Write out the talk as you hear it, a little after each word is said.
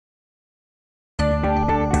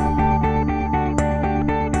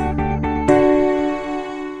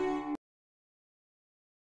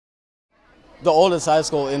the oldest high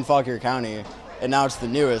school in Fauquier County, and now it's the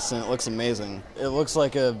newest, and it looks amazing. It looks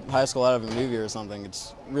like a high school out of a movie or something.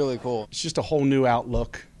 It's really cool. It's just a whole new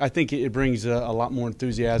outlook. I think it brings a lot more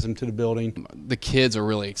enthusiasm to the building. The kids are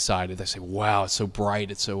really excited. They say, wow, it's so bright,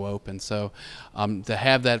 it's so open. So to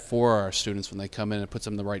have that for our students when they come in, it puts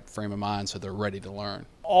them in the right frame of mind so they're ready to learn.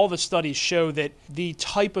 All the studies show that the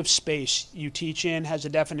type of space you teach in has a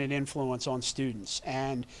definite influence on students.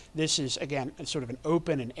 And this is, again, sort of an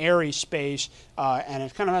open and airy space, and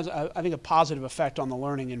it kind of has, I think, a positive effect on the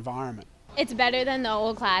learning environment. It's better than the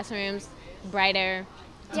old classrooms, brighter.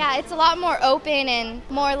 Yeah, it's a lot more open and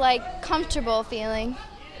more like comfortable feeling.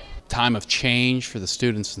 Time of change for the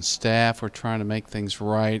students and staff. We're trying to make things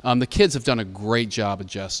right. The kids have done a great job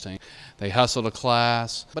adjusting. They hustle to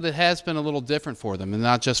class, but it has been a little different for them, and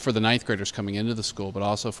not just for the ninth graders coming into the school, but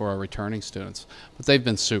also for our returning students. But they've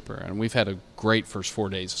been super, and we've had a great first 4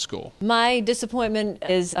 days of school. My disappointment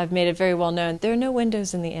is I've made it very well known there are no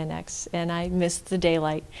windows in the annex, and I missed the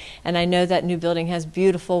daylight. And I know that new building has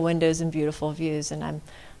beautiful windows and beautiful views, and I'm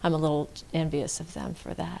a little envious of them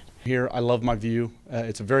for that. Here, I love my view.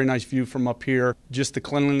 It's a very nice view from up here. Just the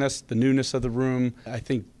cleanliness, the newness of the room, I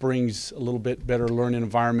think brings a little bit better learning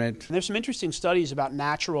environment. And there's some interesting studies about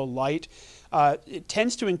natural light. It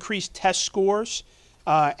tends to increase test scores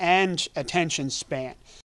and attention span.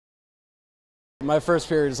 My first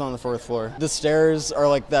period is on the 4th floor. The stairs are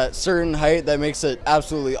like that certain height that makes it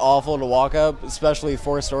absolutely awful to walk up, especially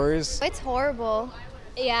 4 stories. It's horrible.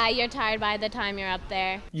 Yeah, you're tired by the time you're up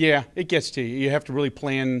there. Yeah, it gets to you. You have to really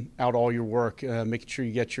plan out all your work, making sure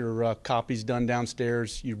you get your copies done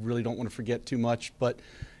downstairs. You really don't want to forget too much, but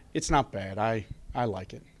it's not bad. I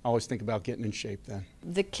like it. I always think about getting in shape then.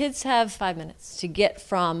 The kids have 5 minutes to get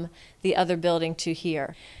from the other building to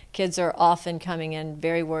here. Kids are often coming in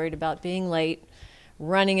very worried about being late,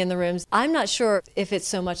 running in the rooms. I'm not sure if it's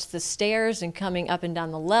so much the stairs and coming up and down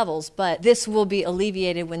the levels, but this will be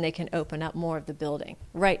alleviated when they can open up more of the building.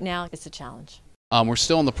 Right now, it's a challenge. We're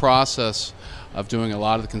still in the process of doing a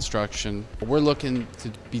lot of the construction. We're looking to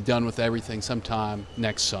be done with everything sometime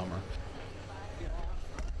next summer.